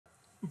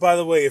By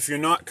the way, if you're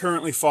not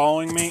currently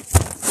following me,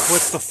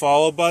 click the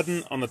follow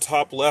button. On the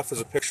top left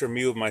is a picture of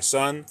me with my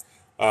son.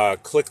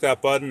 Click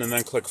that button and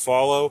then click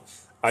follow.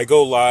 I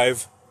go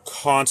live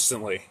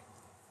constantly.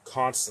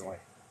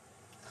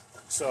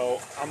 So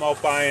I'm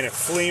out buying at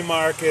flea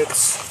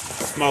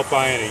markets. I'm out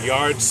buying at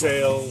yard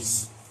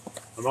sales.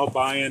 I'm out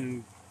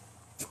buying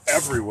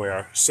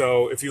everywhere.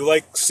 So if you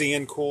like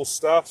seeing cool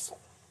stuff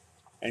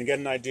and get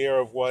an idea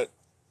of what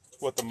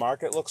the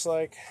market looks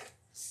like,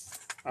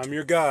 I'm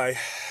your guy.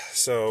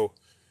 So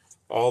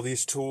all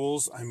these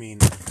tools, I mean,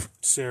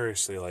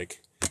 seriously,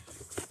 like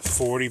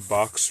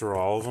 $40 for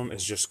all of them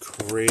is just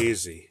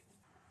crazy.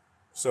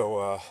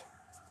 So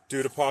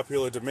due to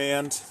popular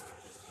demand,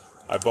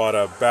 I bought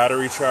a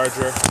battery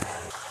charger.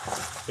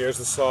 Here's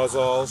the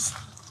Sawzalls.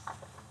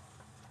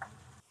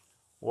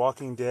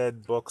 Walking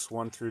Dead books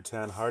 1 through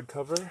 10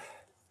 hardcover.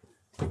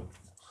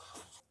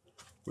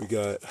 We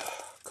got a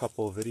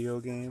couple of video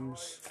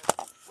games.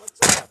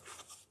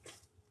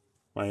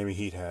 Miami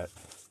Heat hat.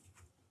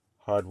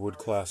 Hardwood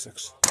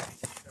classics.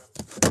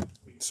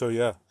 So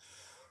yeah.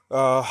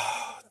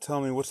 Tell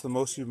me, what's the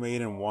most you've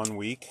made in 1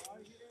 week?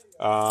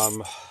 I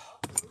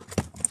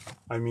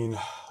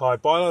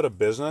bought out a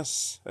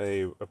business,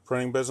 a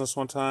printing business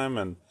one time,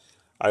 and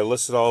I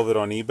listed all of it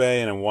on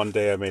eBay, and in one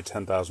day I made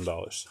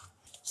 $10,000.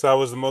 So that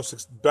was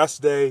the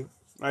best day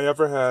I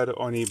ever had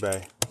on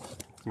eBay.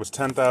 It was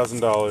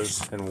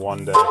 $10,000 in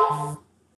one day.